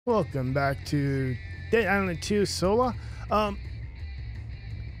Welcome back to Dead Island 2 Sola. I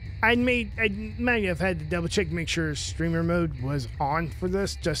might have had to double check to make sure streamer mode was on for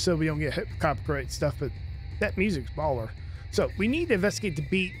this, just so we don't get hit with copyright stuff, but that music's baller. So we need to investigate the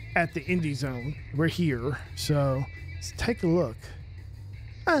beat at the indie zone. We're here, so let's take a look.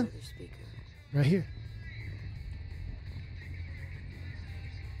 Right here.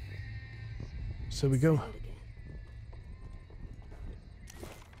 So we go.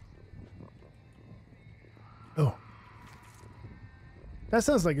 Oh. That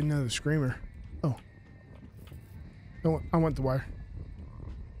sounds like another screamer. Oh. I want the wire.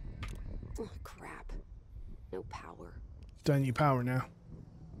 Oh, crap. No power. Don't need power now.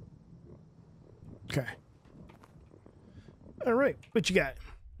 Okay. All right. What you got?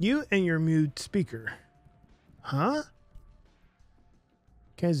 You and your mute speaker. Huh?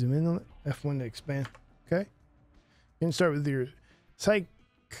 Can I zoom in on it? F1 to expand. Okay. You can start with your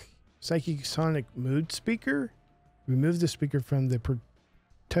psychic sonic mood speaker. Remove the speaker from the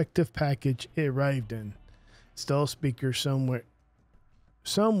protective package it arrived in. Install speaker somewhere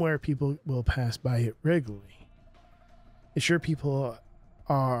people will pass by it regularly. Ensure people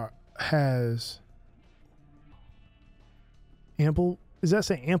has ample, does that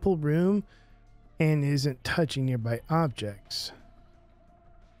say ample room and isn't touching nearby objects.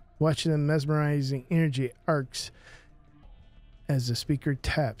 Watch the mesmerizing energy arcs as the speaker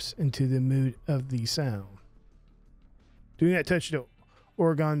taps into the mood of the sound. Do not touch the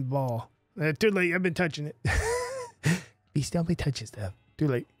organ ball. Too late. I've been touching it. Beast, don't be touching stuff. Too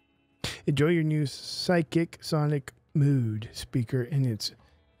late. Enjoy your new psychic sonic mood speaker and its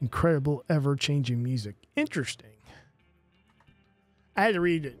incredible ever-changing music. Interesting. I had to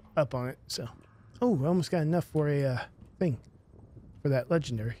read it up on it, so. Oh, we almost got enough for a thing. For that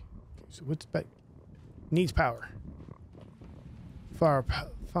legendary. So what's back? Needs power.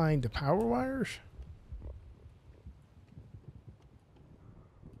 Find the power wires.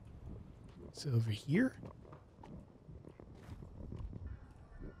 It's over here.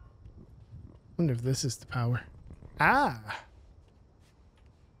 Wonder if this is the power. Ah.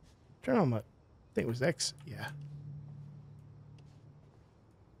 Turn on my. I think it was X. Yeah.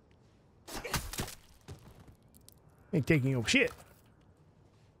 Ain't taking no shit.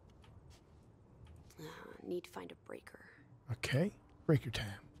 Need to find a breaker. Okay. Breaker time.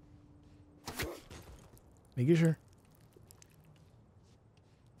 Making sure.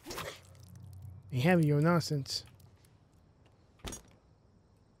 Ain't having your nonsense.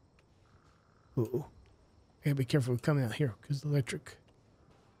 Ooh. I gotta be careful with coming out here because the electric.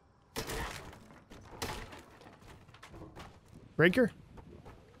 Breaker?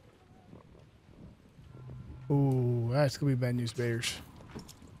 Ooh, that's gonna be bad news, bears.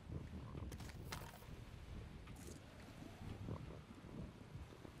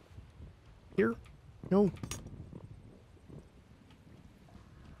 Here? No.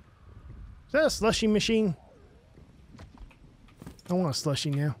 Is that a slushy machine? I want a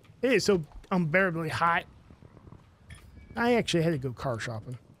slushy now. It is so unbearably hot. I actually had to go car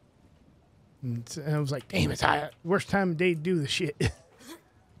shopping. And I was like, damn, it's hot. Worst time of day to do the shit.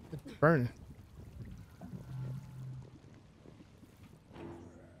 It's burning.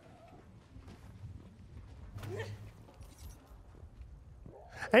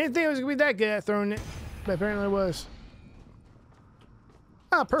 I didn't think I was going to be that good at throwing it, but apparently I was.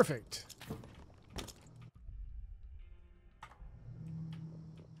 Ah, perfect.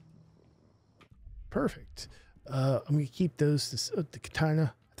 Perfect. I'm going to keep those, the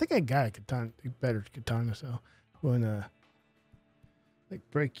katana. I think I got a katana, a better katana, so I'm going to like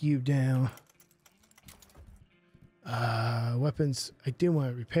break you down. Weapons. I do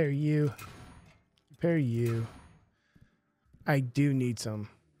want to repair you. Repair you. I do need some.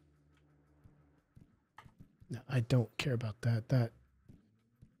 No, I don't care about that.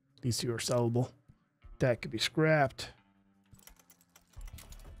 These two are sellable. That could be scrapped.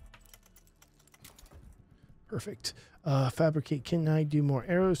 Perfect. Fabricate. Can I do more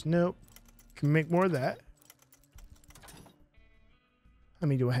arrows? Nope. Can make more of that. How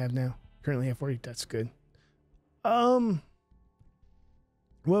many do I have now? Currently have 40. That's good. What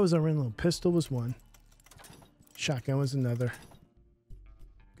was our original? Pistol was one. Shotgun was another.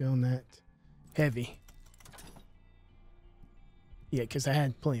 Go on that. Heavy. Yeah, because I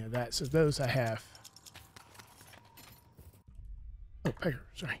had plenty of that. So those I have. Oh, pecker.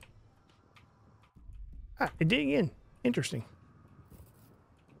 Sorry. Ah, it did again. Interesting.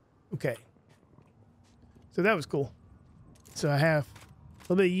 Okay. So that was cool. So I have a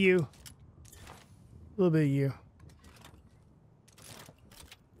little bit of you. A little bit of you.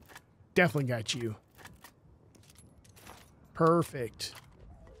 Definitely got you. Perfect.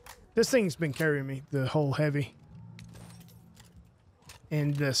 This thing's been carrying me, the whole heavy.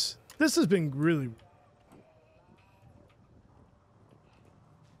 And this has been really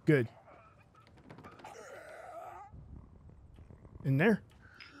good. In there?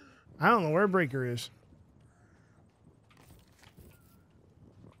 I don't know where breaker is.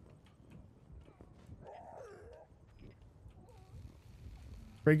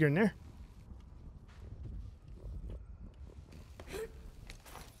 Breaker in there?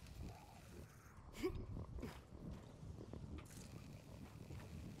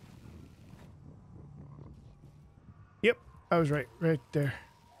 Yep, I was right there.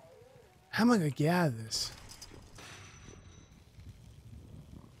 How am I gonna get out of this?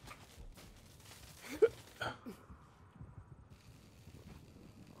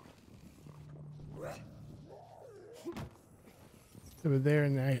 Over there,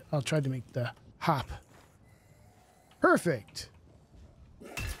 and I'll try to make the hop. Perfect.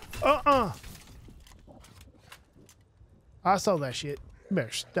 I saw that shit. You better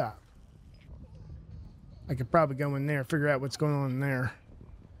stop. I could probably go in there, figure out what's going on in there.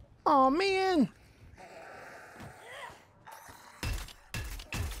 Oh man.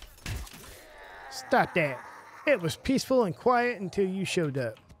 Stop that. It was peaceful and quiet until you showed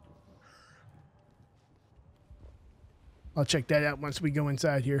up. I'll check that out once we go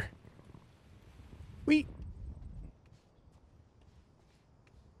inside here.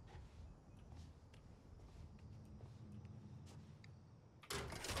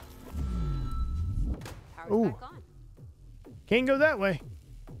 Power's back on. Can't go that way.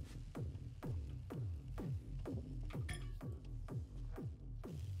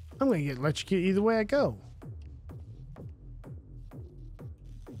 I'm gonna get electrocuted either way I go.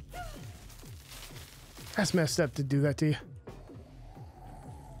 That's messed up to do that to you.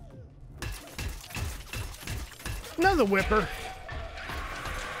 Another whipper.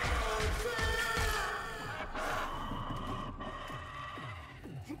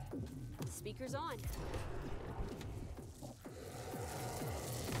 Speaker's on.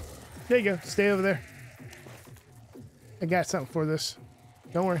 There you go. Stay over there. I got something for this.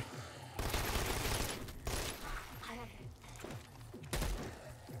 Don't worry.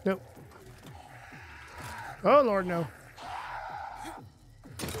 Nope. Oh, Lord, no.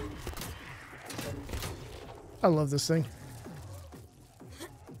 I love this thing.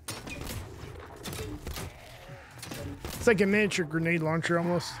 It's like a miniature grenade launcher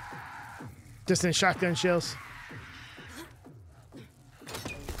almost. Just in shotgun shells.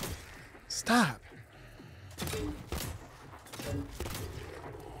 Stop.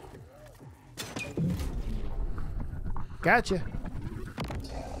 Gotcha.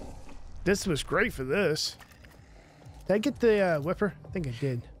 This was great for this. Did I get the whipper? I think I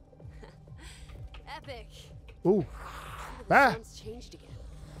did. Epic. Ooh. The Ah. sound's changed again.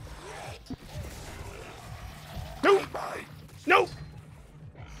 Nope. Nope.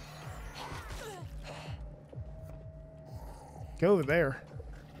 Go over there.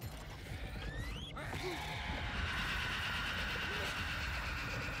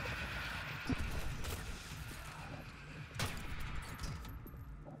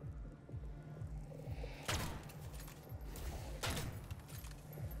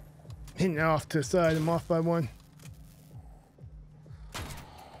 Hitting it off to the side. I'm off by one. The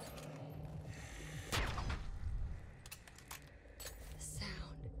sound.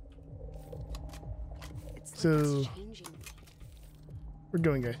 It's So- like it's changing me. We're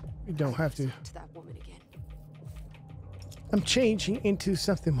doing good. We don't have to. Talk to that woman again. I'm changing into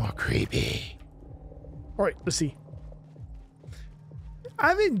something more creepy. All right, let's see.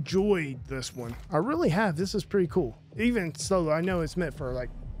 I've enjoyed this one. I really have. This is pretty cool. Even solo, I know it's meant for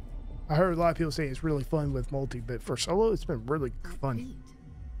like, I heard a lot of people say it's really fun with multi, but for solo, it's been really fun. Beat.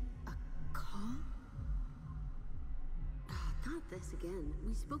 A call? Ah, not this again.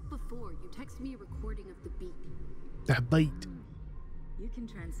 We spoke before. You texted me a recording of the beat. That beat. You can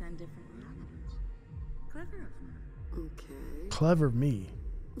transcend different realities. Clever of me. Okay. Clever me.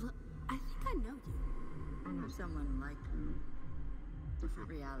 Look, I think I know you. I know someone like me. Different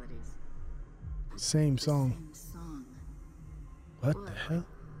realities. Same song. Same song. What the hell?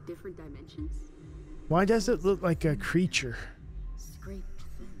 Different dimensions? Why does it look like a creature? Scraped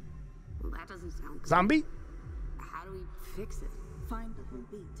thin. Well, that doesn't sound good. Zombie? How do we fix it? Find the whole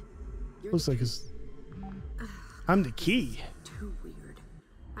beat. You're Looks the like it's... I'm the key. Too weird.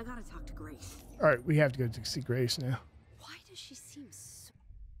 I gotta talk to Grace. All right, we have to go to see Grace now. Why does she seem so...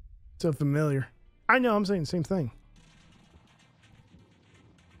 So familiar. I know, I'm saying the same thing.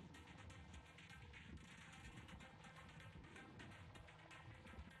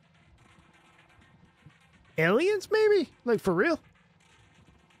 Aliens, maybe? Like, for real?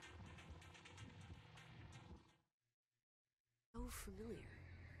 familiar.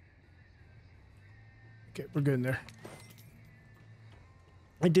 Okay, we're good in there.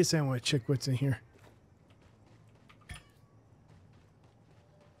 I did say I want to check what's in here.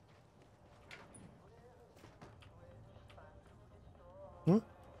 Hmm?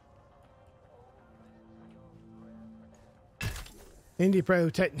 Indie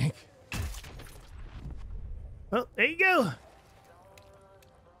Pyrotechnic. Oh, there you go.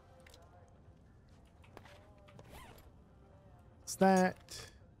 What's that?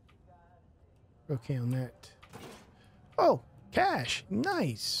 Okay on that. Oh, cash.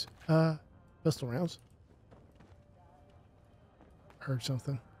 Nice. Pistol rounds. Heard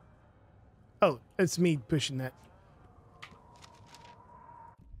something. Oh, it's me pushing that.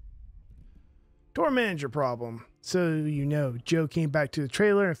 Tour manager problem. So you know, Joe came back to the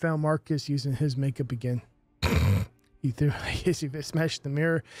trailer and found Marcus using his makeup again. He threw a hissy fit, smashed the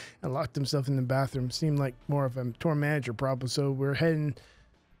mirror, and locked himself in the bathroom. Seemed like more of a tour manager problem, so we're heading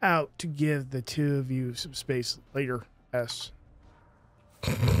out to give the two of you some space later. S.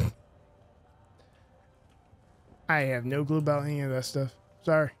 I have no clue about any of that stuff.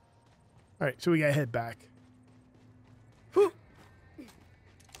 Sorry. All right, so we gotta head back. Whew.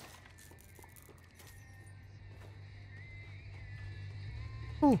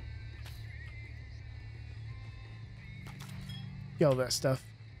 Ooh. Get all that stuff.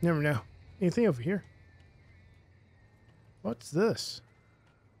 Never know. Anything over here? What's this?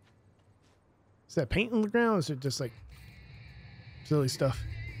 Is that paint on the ground, or is it just like silly stuff?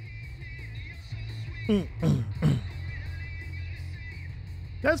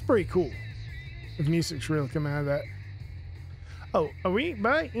 That's pretty cool. The music's really coming out of that. Oh, are we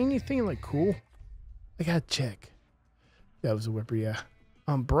by anything like cool? I gotta check. That was a whipper, yeah.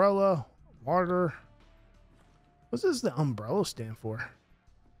 Umbrella, water. What does the umbrella stand for?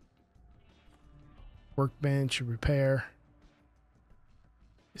 Workbench, repair.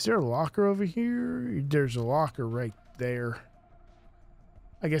 Is there a locker over here? There's a locker right there.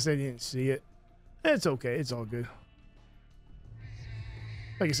 I guess I didn't see it. It's okay. It's all good.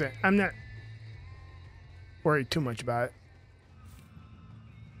 Like I said, I'm not worried too much about it.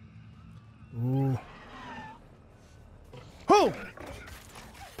 Ooh. Oh!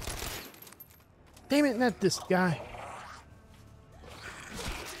 Damn it, not this guy.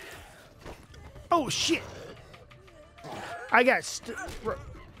 Oh, shit. I got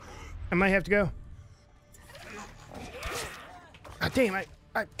I might have to go. Ah, damn, I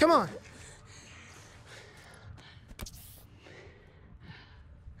come on.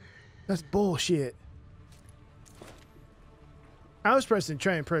 That's bullshit. I was pressing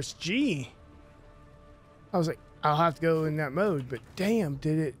try and press G. I was like, I'll have to go in that mode, but damn,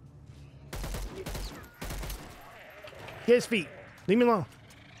 did it. Get his feet. Leave me alone.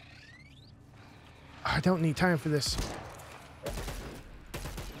 I don't need time for this.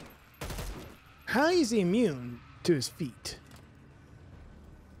 How is he immune to his feet?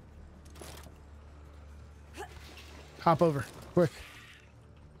 Hop over, quick.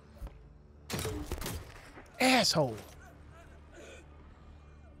 Asshole.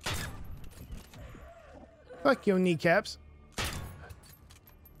 Fuck your kneecaps.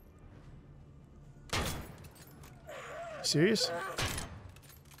 Serious?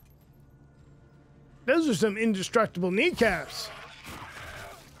 Those are some indestructible kneecaps.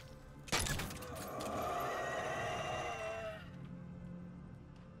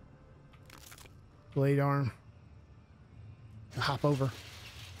 Blade arm. Hop over.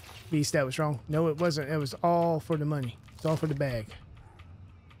 Beast, that was wrong. No, it wasn't. It was all for the money. It's all for the bag.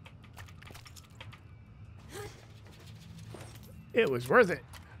 It was worth it.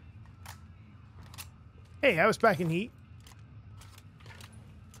 Hey, I was back in heat.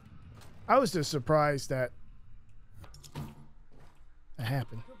 I was just surprised that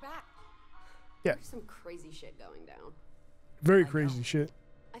happened. We're back. Yeah. There's some crazy shit going down. Very crazy shit.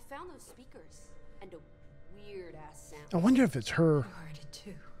 I found those speakers and a weird ass sound. I wonder if it's her. You heard it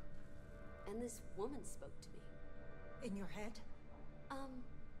too. And this woman spoke to me. In your head?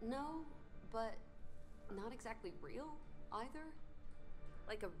 No, but not exactly real either.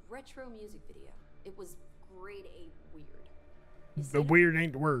 Like a retro music video. It was grade A weird. The weird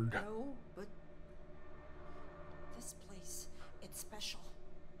ain't the word. No, but this place, it's special.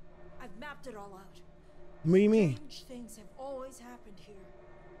 I've mapped it all out. What do you mean? Strange things have always happened here.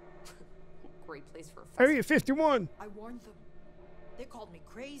 Great place for a festival. Area 51. I warned them. They called me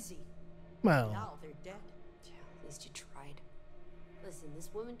crazy. Well, Now they're dead. Yeah, at least you tried. Listen, this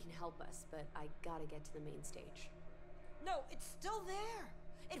woman can help us, but I gotta get to the main stage. No, it's still there.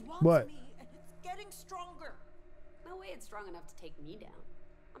 It wants What? me, and it's getting stronger. No way it's strong enough to take me down.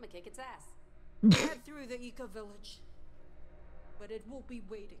 I'm gonna kick its ass. Head through the eco village. but it will be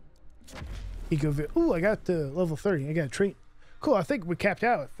waiting. Ooh, I got the level 30. I got a trait. Cool. I think we capped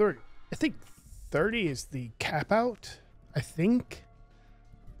out at 30. I think 30 is the cap out. I think.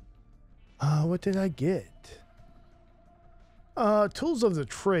 What did I get? Tools of the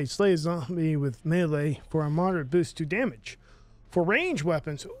trade. Slay a zombie with melee for a moderate boost to damage. For range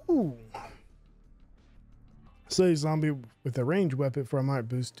weapons, ooh. Slay a zombie with a range weapon for a moderate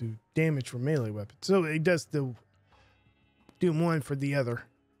boost to damage for melee weapons. So it does do one for the other,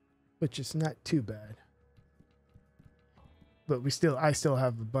 which is not too bad. But I still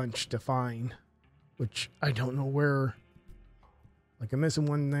have a bunch to find, which I don't know where. Like I'm missing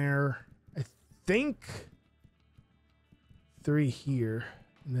one there. I think 3 here,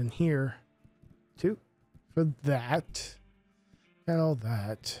 and then here 2 for that. Got all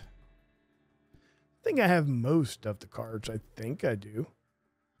that. I think I have most of the cards. I think I do.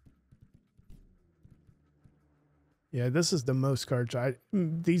 Yeah, this is the most cards.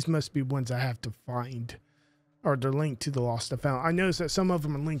 These must be ones I have to find. Or they're linked to the Lost and Found. I noticed that some of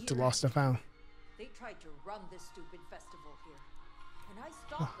them are linked to Lost and Found. They tried to run this stupid festival here, and I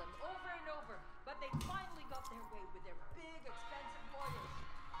stopped them over and over, but they finally got their way with their big, expensive lawyers.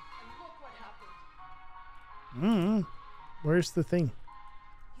 And look what happened. Where's the thing?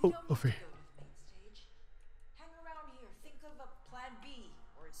 You Oh, over here. don't need to go to the main stage. Hang around here. Think of a plan B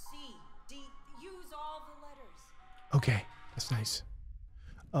or a C, D. Use all the letters. Okay, that's nice.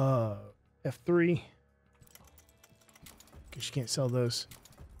 F3. Guess you can't sell those.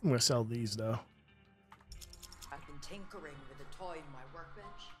 I'm gonna sell these though. I've been tinkering with a toy in my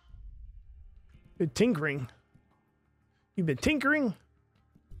workbench. Been tinkering. You've been tinkering?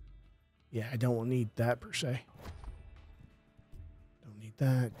 Yeah, I don't need that per se. Don't need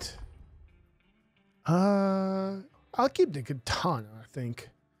that. I'll keep the katana, I think,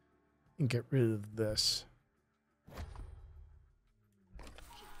 and get rid of this.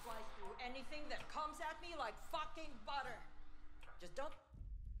 She flies through anything that comes at me like fucking butter. Just don't.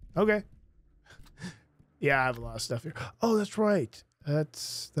 Okay. Yeah, I have a lot of stuff here. Oh, that's right.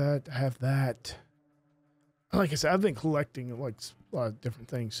 That's that. I have that. Like I said, I've been collecting like a lot of different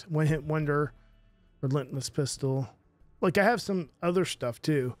things. One Hit Wonder, Relentless Pistol. Like I have some other stuff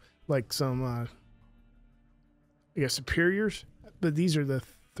too, like some I guess superiors. But these are the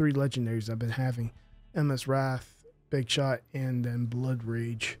 3 legendaries I've been having: MS Wrath, Big Shot, and then Blood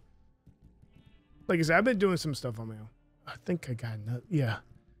Rage. Like I said, I've been doing some stuff on my own. I think I got another. Yeah.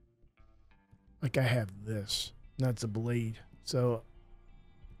 Like I have this. That's a blade. So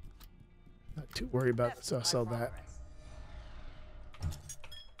not too worried about this. So I'll sell that.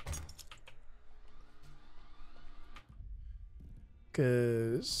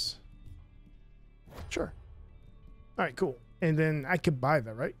 Cause sure. All right, cool. And then I could buy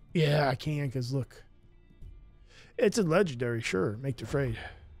that, right? Yeah, I can. Cause look, it's a legendary. Sure, make the trade.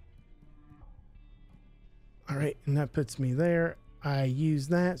 All right, and that puts me there. I use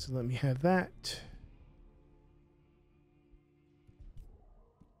that, so let me have that.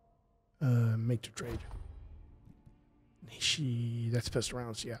 Make the trade. That's pissed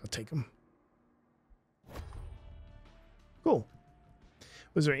around, so yeah, I'll take them. Cool.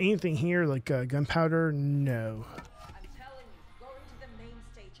 Was there anything here like gunpowder? No. I'm telling you, going to the main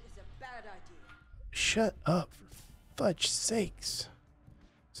stage is a bad idea. Shut up, for fudge sakes.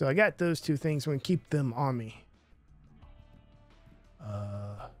 So I got those 2 things. I'm going to keep them on me.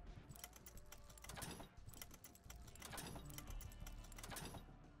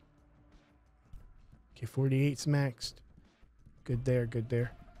 Okay, 48's maxed. Good there, good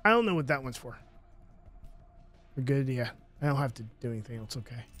there. I don't know what that one's for. We're good, yeah. I don't have to do anything else,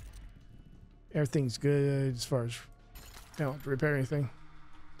 okay. Everything's good as far as I don't have to repair anything.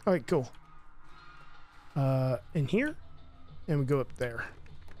 All right, cool. In here, and we go up there.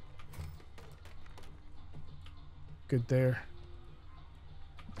 Good there.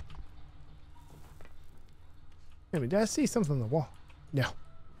 I mean, did I see something on the wall? No.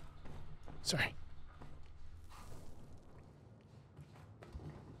 Sorry.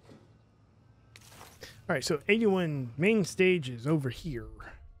 All right, so 81 main stage is over here.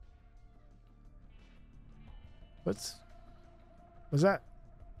 Was that?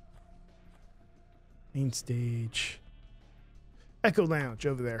 Main stage. Echo Lounge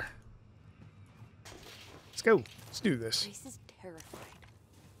over there. Let's go. Let's do this. Grace is terrified.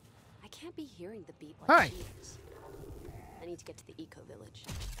 I can't be hearing the beat like Hi. she is. I need to get to the eco village.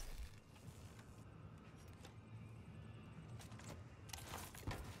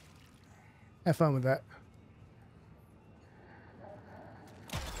 Have fun with that.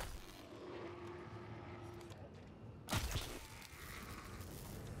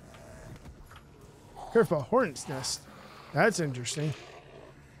 Careful, hornet's nest. That's interesting.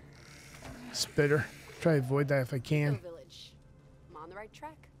 Spitter. Try to avoid that if I can. Eco Village. I'm on the right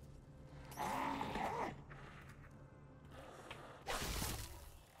track.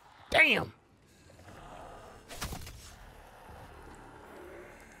 Damn!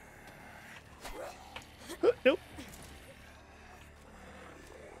 Nope.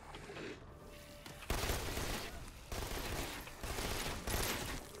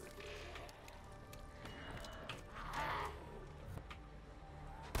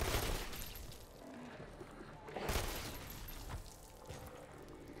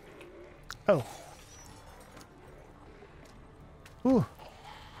 Oh. Ooh.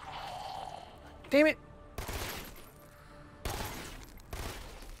 Damn it.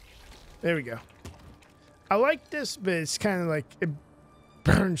 There we go. I like this, but it's kind of like it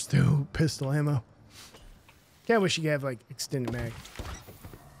burns through pistol ammo. Kinda wish you could have like extended mag.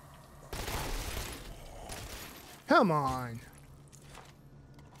 Come on.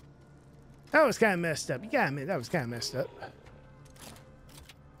 That was kind of messed up. You gotta admit, that was kind of messed up.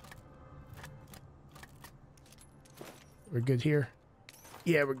 We're good here.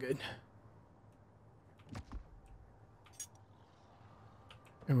 Yeah, we're good.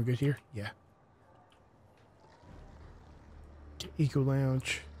 And we're good here? Yeah. Eco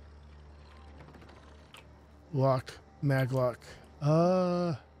Lounge. Lock. Mag lock.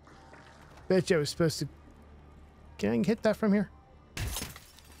 Bet you I was supposed to... Can I hit that from here?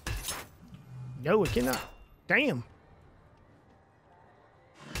 No, I cannot. Damn.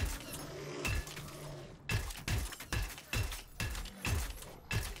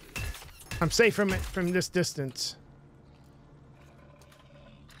 I'm safe from it from this distance.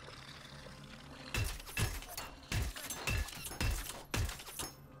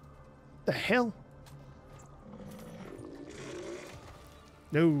 The hell?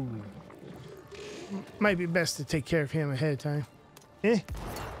 No. Might be best to take care of him ahead of time. Eh?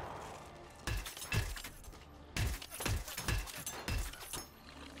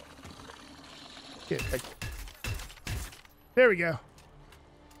 Get back. There we go.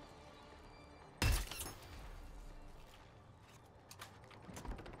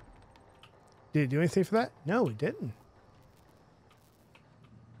 Did it do anything for that? No, it didn't.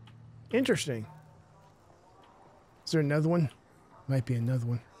 Interesting. Is there another one? Might be another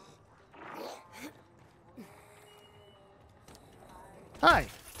one. Hi.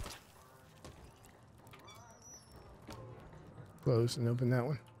 Close and open that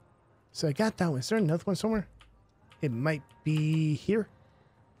one. So I got that one. Is there another one somewhere? It might be here.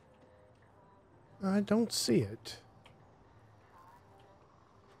 I don't see it.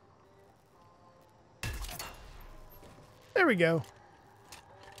 There we go.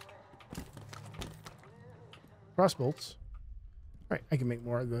 Cross bolts. All right, I can make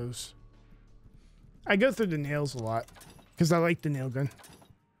more of those. I go through the nails a lot because I like the nail gun.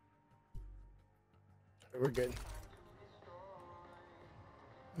 We're good.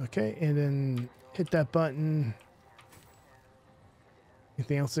 Okay, and then hit that button.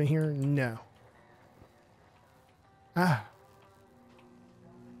 Anything else in here? No. Ah.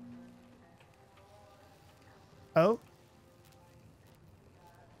 Oh.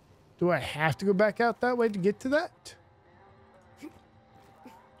 Do I have to go back out that way to get to that?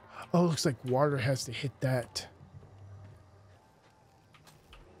 Oh, looks like water has to hit that.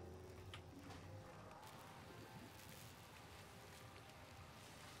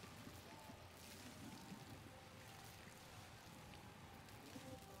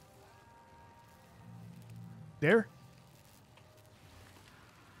 There?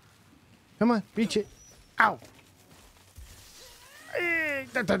 Come on, reach it. Ow. Hey,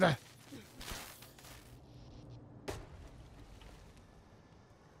 da, da, da.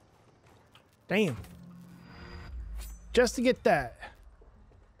 Damn. Just to get that.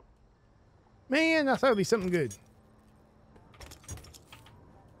 Man, I thought it'd be something good.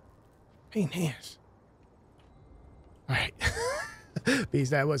 Pain in the ass. Alright. Because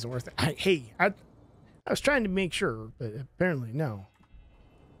that wasn't worth it. I was trying to make sure, but apparently no.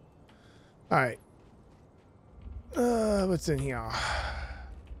 Alright. What's in here?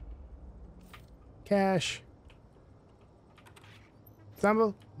 Cash.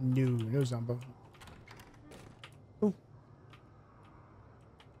 Zombo? No, no Zombo. Oh.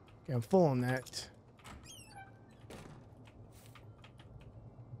 Okay, I'm full on that.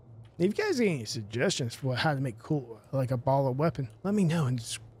 If you guys have any suggestions for how to make cool, like a baller weapon, let me know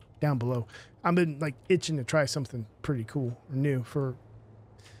and down below. I've been like itching to try something pretty cool or new for,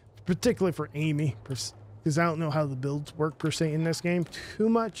 particularly for Amy, because I don't know how the builds work per se in this game too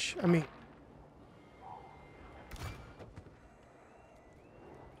much. I mean,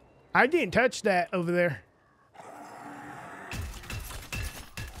 I didn't touch that over there.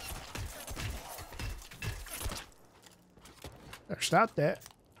 Better stop that.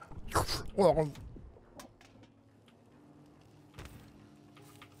 What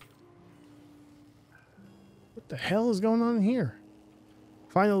the hell is going on here?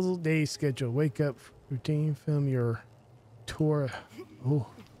 Final day schedule. Wake up, routine, film your tour. Oh.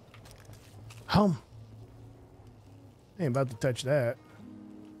 Home. Ain't about to touch that.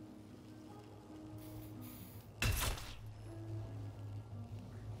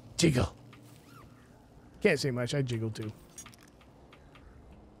 Jiggle. Can't say much. I jiggle too.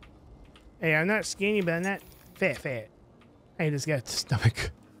 Hey, I'm not skinny, but I'm not fat. I just got the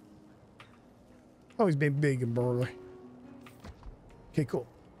stomach. Always been big and burly. Okay, cool.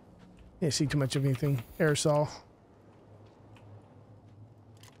 Didn't see too much of anything. Aerosol.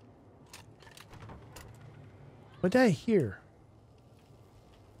 What did I hear?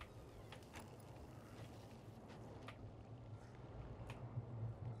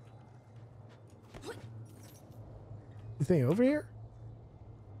 Anything over here?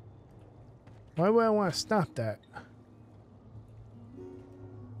 Why would I want to stop that?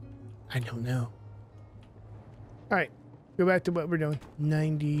 I don't know. All right, go back to what we're doing.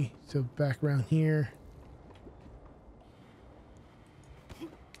 90, so back around here.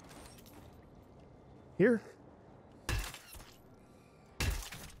 Here?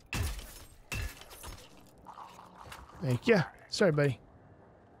 Thank you. Sorry, buddy.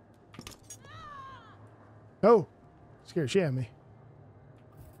 Oh, scared shit out of me.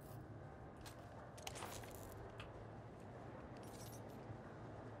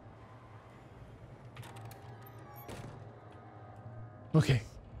 Okay.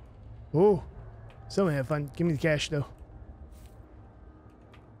 Oh, someone had fun. Give me the cash, though.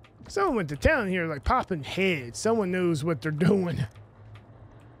 Someone went to town here like popping heads. Someone knows what they're doing.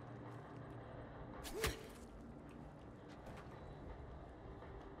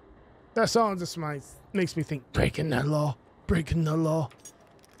 That song just makes me think, breaking the law, breaking the law.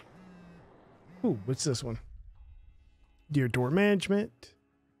 Ooh, what's this one? Dear Tour Management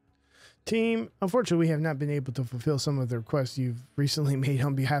Team, unfortunately, we have not been able to fulfill some of the requests you've recently made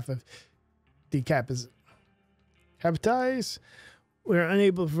on behalf of Decapitize. We are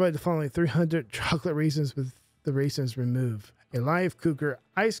unable to provide the following 300 chocolate raisins with the raisins removed. A live cougar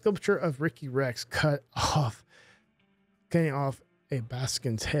ice sculpture of Ricky Rex cutting off a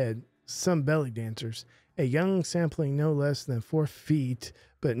Baskin's head. Some belly dancers. A young sampling no less than 4 feet,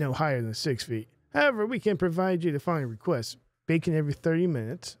 but no higher than 6 feet. However, we can provide you the following requests. Bacon every 30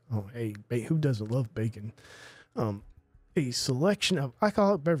 minutes. Oh, hey, who doesn't love bacon? A selection of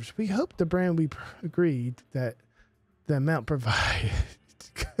alcoholic beverages. We hope the brand we agreed that the amount provided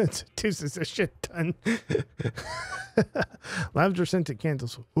constitutes a shit ton. Lavender scented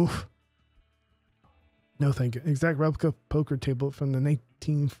candles. Oof. No, thank you. Exact replica poker table from the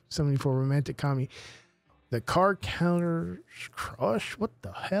 1974 romantic comedy. The car counter crush. What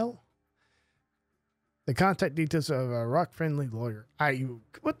the hell? The contact details of a rock-friendly lawyer.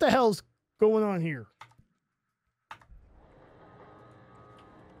 What the hell's going on here?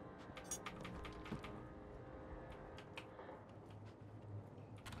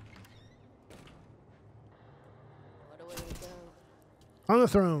 What a way to go. On the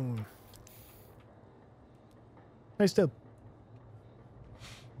throne. Nice dope.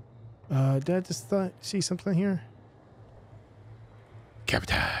 Did I just see something here?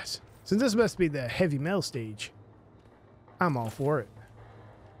 Capitalize. So this must be the heavy metal stage. I'm all for it.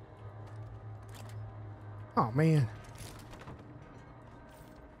 Oh man.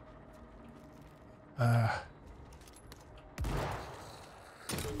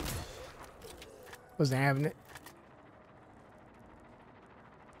 Wasn't having it.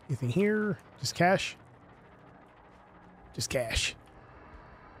 Anything here? Just cash? Just cash.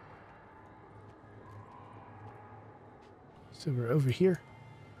 So we're over here.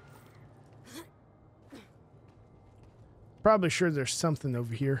 Probably sure there's something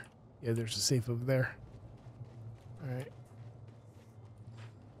over here. Yeah, there's a safe over there. All right.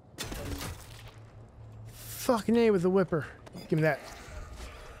 Fucking A with the whipper. Give me that.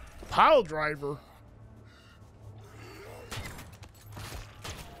 Pile driver.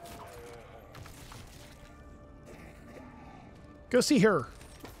 Go see her.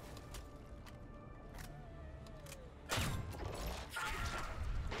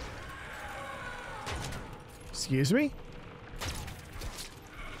 Excuse me?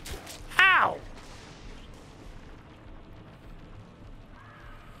 Ow!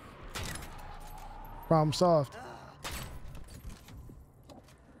 Problem solved.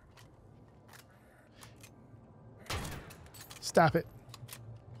 Stop it.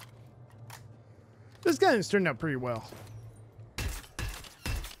 This gun's turned out pretty well.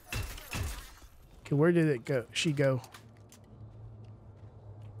 Okay, where did it go? She go?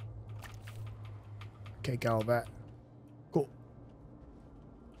 Okay, got all that. Cool.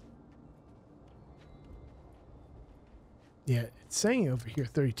 Yeah, it's saying over here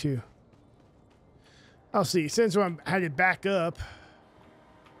 32. I'll see. Since I'm headed back up.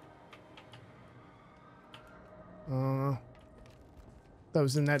 That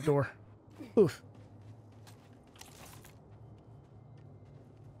was in that door. Oof.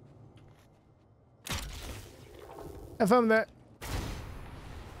 Have fun with that.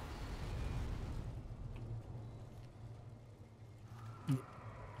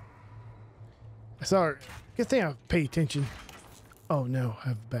 I saw her. Good thing I pay attention. Oh no, I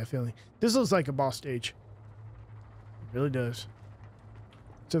have a bad feeling. This looks like a boss stage. It really does.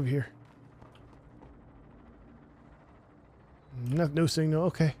 It's over here. No signal.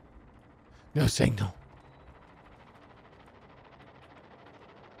 Okay. No signal.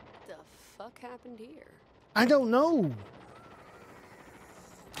 The fuck happened here? I don't know.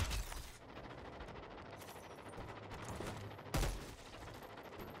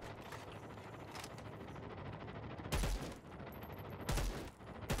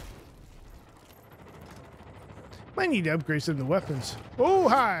 Might need to upgrade some of the weapons. Oh,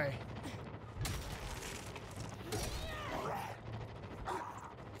 hi.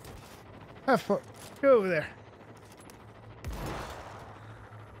 Have fun. Go over there.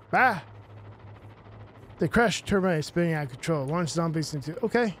 Ah. The crash turbine is spinning out of control. Launch zombies into...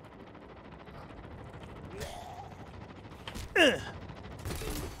 Okay.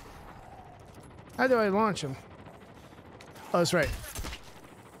 How do I launch them? Oh, that's right.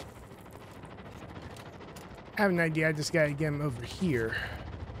 I have an idea. I just gotta get him over here.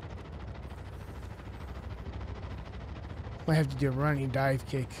 Might have to do a running dive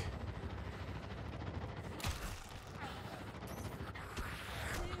kick.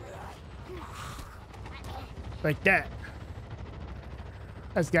 Like that.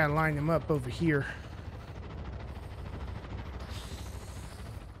 I just gotta line them up over here.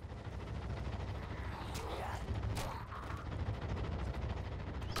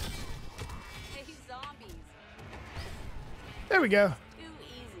 Hey, zombies. There we go. Too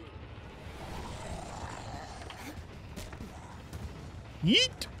easy.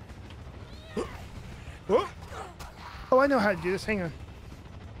 Yeet! Oh. Oh, I know how to do this. Hang on.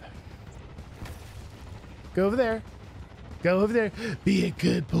 Go over there. Go over there. Be a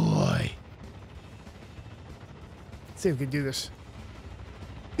good boy. Let's see if we can do this.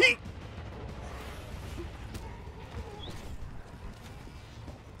 Yeet!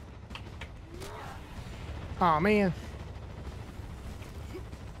 Aw, man.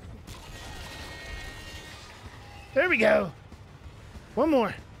 There we go. One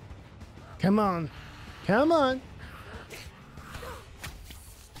more. Come on. Come on.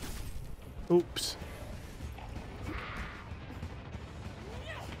 Oops.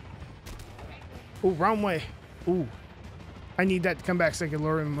 Oh, wrong way. Ooh. I need that to come back so I can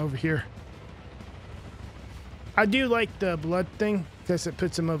lure him over here. I do like the blood thing because it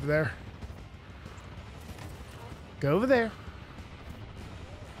puts him over there. Go over there.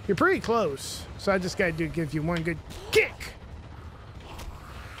 You're pretty close. So I just got to give you one good kick.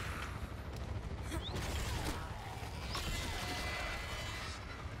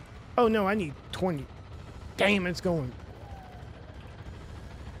 Oh no, I need 20. Damn, it's going.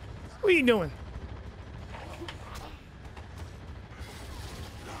 What are you doing?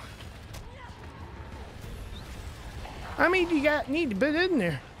 I mean, you need to put it in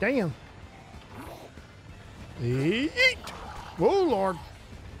there. Damn. Eat. Oh, Lord.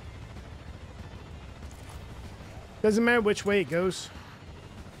 Doesn't matter which way it goes.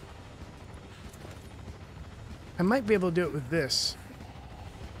 I might be able to do it with this.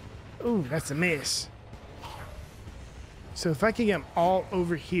 Ooh, that's a miss. So if I can get them all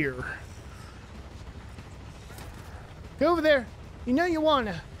over here. Go over there. You know you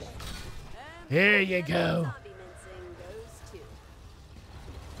wanna. There you go.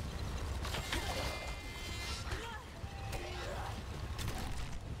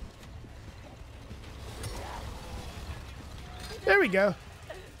 There we go.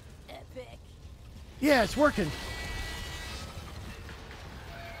 Epic. Yeah, it's working.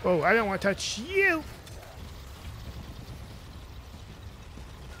 Oh, I don't want to touch you.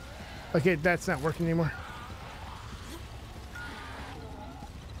 Okay, that's not working anymore.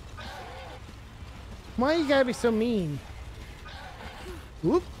 Why you gotta be so mean?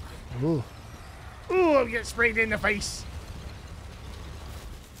 Whoop. Ooh. Ooh, I'll get sprayed in the face.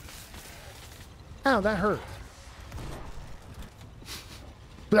 Ow, that hurt.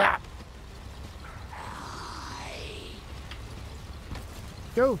 Blah.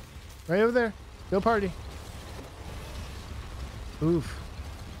 Go. Right over there. Go party. Oof.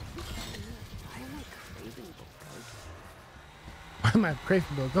 I might pray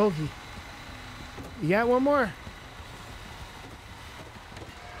for Bulgogi. You got one more?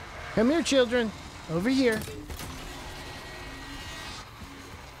 Come here, children. Over here.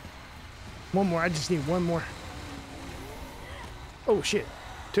 One more. I just need one more. Oh, shit.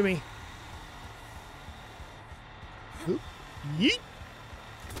 To me. Oop. Yeet.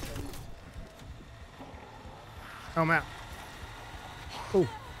 Oh, I'm out. Oh,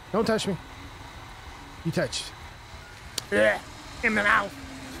 don't touch me. You touched. Yeah. In the mouth.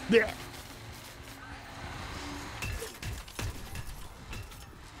 Yeah.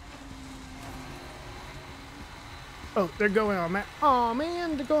 Oh, they're going on, man. Oh,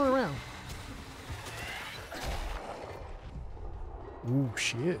 man, they're going around. Ooh,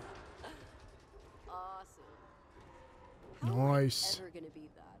 shit. Awesome. Nice. How am I ever gonna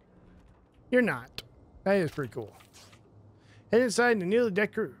beat that? You're not. That is pretty cool. Head inside and newly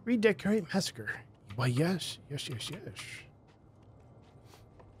redecorate massacre. Why, yes. Yes.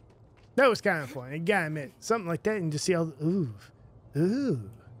 That was kind of fun. You gotta admit, something like that and just see all the ooh.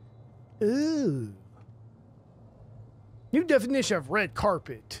 New definition of red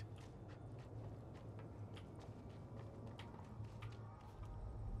carpet.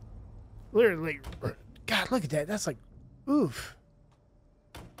 Literally, God, look at that. That's like, oof.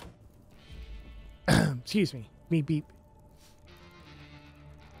 Excuse me. Beep, beep.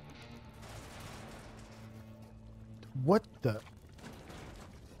 What the?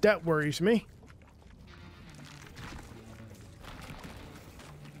 That worries me.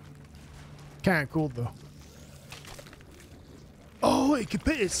 Kind of cool, though. Oh, it can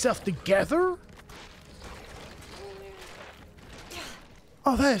put itself together?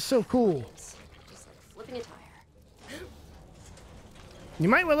 Oh, that is so cool. Just like flipping a tire. You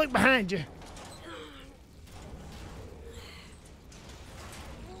might want to look behind you.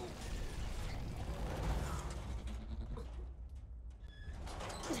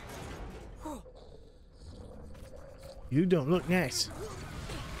 You don't look nice.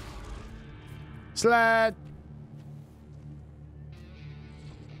 Slide.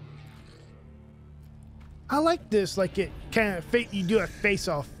 I like this, like it kind of you do a face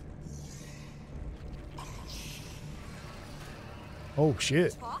off. Oh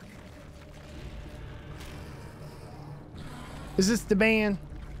shit. Is this the band?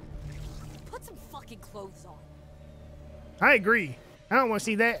 Put some fucking clothes on. I agree. I don't want to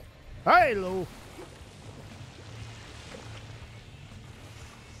see that. Hello.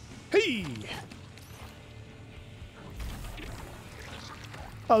 Hey.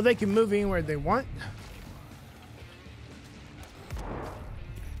 Oh, they can move anywhere they want.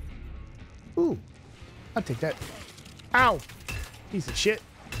 Ooh, I'll take that. Ow, piece of shit.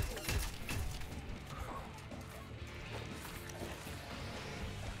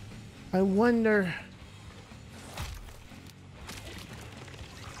 I wonder.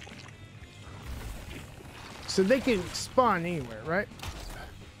 So they can spawn anywhere, right?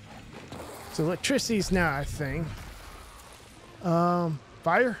 So electricity's now a thing.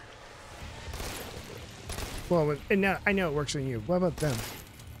 Fire? Well, and now I know it works on you. What about them?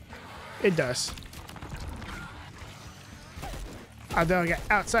 It does. Although I got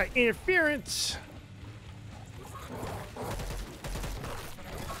outside interference.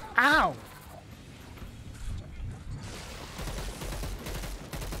 Ow!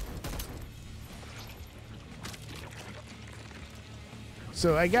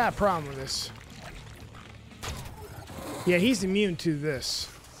 So I got a problem with this. Yeah, he's immune to this.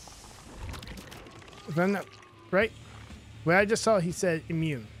 If I'm not right, what I just saw, he said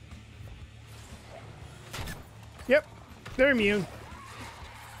immune. Yep, they're immune.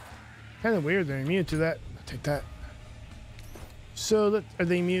 Kind of weird, they're immune to that. I'll take that. So are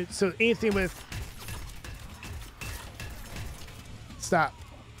they immune? So anything with stop.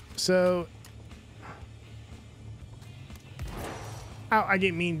 So ow, I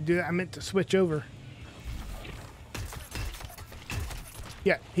didn't mean to do that. I meant to switch over.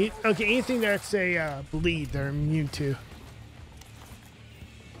 Yeah, okay, anything that's a bleed, they're immune to.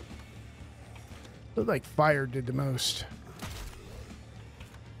 Looked like fire did the most.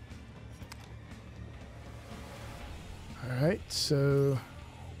 Alright, so...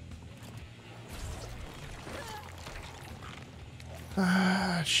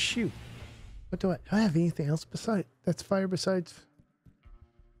 shoot. What do I have anything else that's fire besides...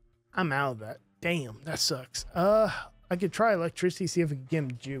 I'm out of that. Damn, that sucks. I could try electricity, see if I can get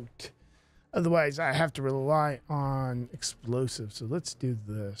him juked. Otherwise, I have to rely on explosives. So let's do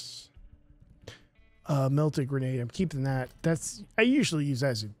this. Melted grenade. I'm keeping that. I usually use that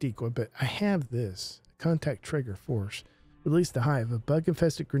as a decoy, but I have this. Contact trigger force. Release the hive. A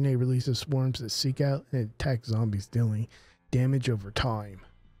bug-infested grenade releases swarms that seek out and attack zombies dealing damage over time.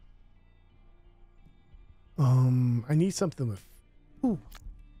 I need something with... Ooh.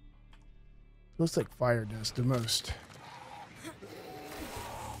 Looks like fire does the most.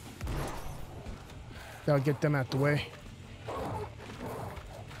 That'll get them out the way.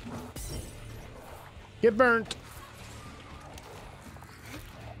 Get burnt.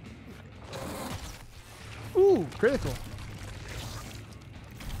 Ooh, critical.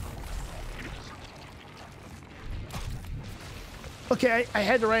 Okay, I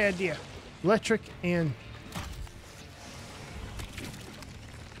had the right idea. Electric and...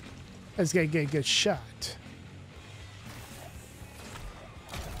 Let's get a good shot.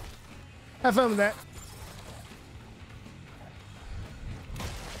 Have fun with that.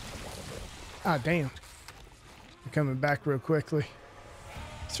 Ah, damn. I'm coming back real quickly.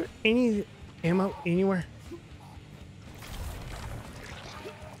 Is there any ammo anywhere?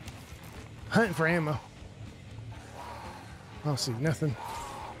 Hunting for ammo. I don't see nothing.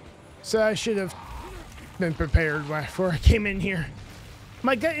 So I should have been prepared before I came in here.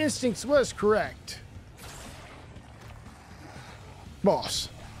 My gut instincts was correct. Boss.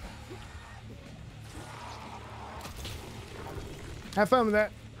 Have fun with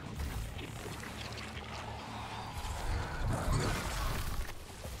that.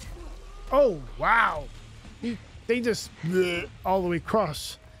 Oh, wow. They just all the way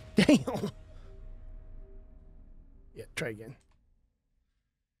across. Damn. Yeah, try again.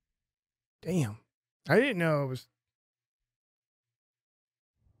 Damn. I didn't know it was...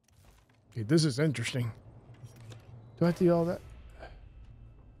 Okay, this is interesting. Do I have to do all that?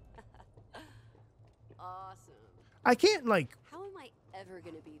 Awesome. I can't, like... How am I ever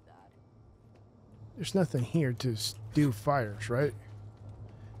gonna beat that? There's nothing here to do fires, right?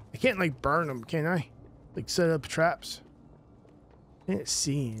 I can't, like, burn them, can I? Like, set up traps? I didn't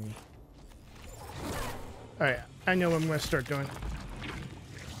see any. Alright, I know what I'm going to start doing.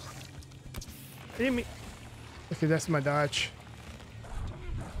 I didn't mean... Okay, that's my dodge.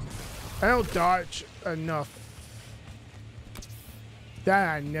 I don't dodge enough.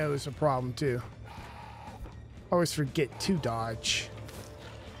 That I know is a problem, too. Always forget to dodge.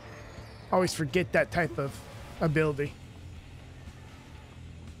 Always forget that type of ability.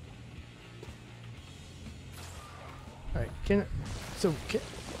 Alright,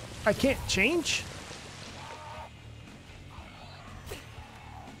 I can't change?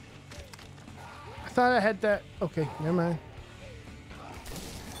 I thought I had that. Okay, never mind.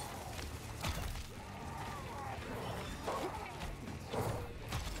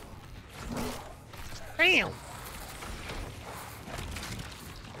 Damn!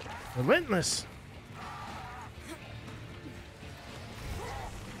 Relentless.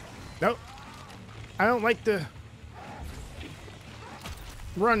 Nope. I don't like the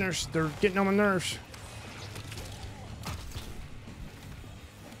runners. They're getting on my nerves.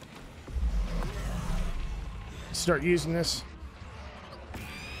 Start using this.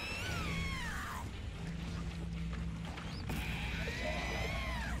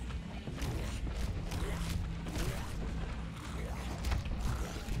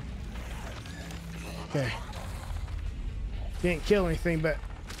 Okay. Didn't kill anything, but...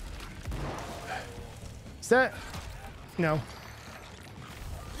 Is that... No.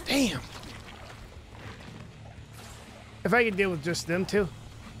 Damn. If I could deal with just them two,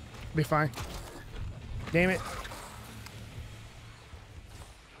 be fine. Damn it.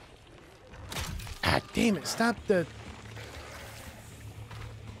 Ah, damn it. Stop the...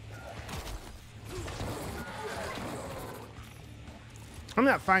 I'm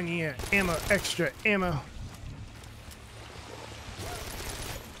not finding ammo, extra ammo.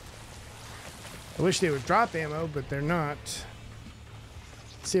 I wish they would drop ammo, but they're not. Let's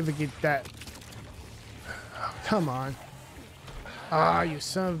see if we get that. Oh, come on. Ah, you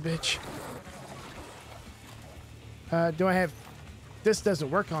son of a bitch. Do I have... This doesn't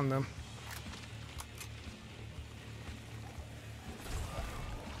work on them.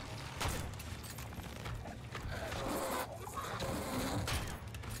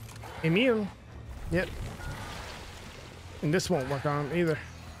 Immune. Yep. And this won't work on them either.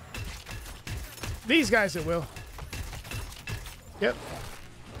 These guys it will. Yep.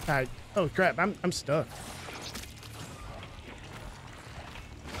 Alright. Oh crap, I'm stuck.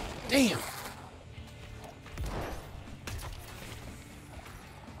 Damn.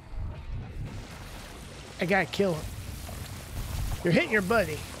 I gotta kill him. You're hitting your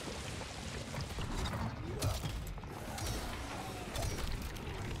buddy.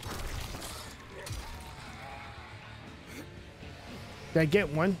 Did I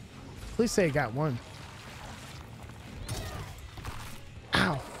get one? Please say I got one.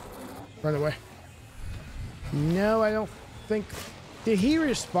 Ow. Run away. No, I don't think... Did he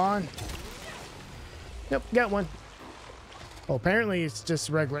respawn? Nope, got one. Well, apparently it's just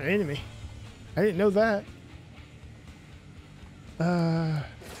a regular enemy. I didn't know that.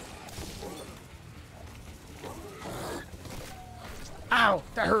 Ow,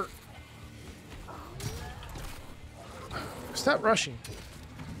 that hurt. Stop rushing.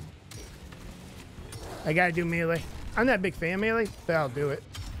 I gotta do melee. I'm not a big fan of melee, but I'll do it.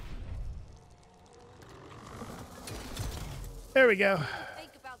 There we go.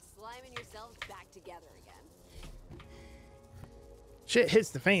 Think about slamming yourselves back together again. Shit hits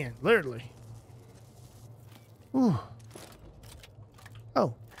the fan, literally. Ooh.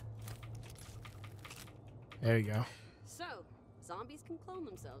 Oh. There you go. So, zombies can clone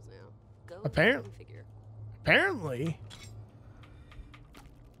themselves now. Go Apparently. figure. Apparently.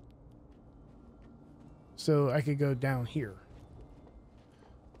 So I could go down here.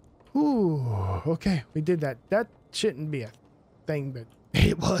 Ooh, okay, we did that. That shouldn't be a thing, but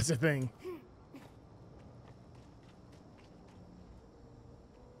it was a thing.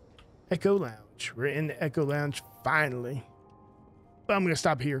 Echo Lounge. We're in the Echo Lounge finally. But I'm going to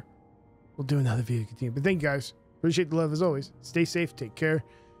stop here. We'll do another video continue. But thank you guys. Appreciate the love as always. Stay safe. Take care.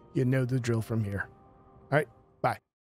 You know the drill from here. All right.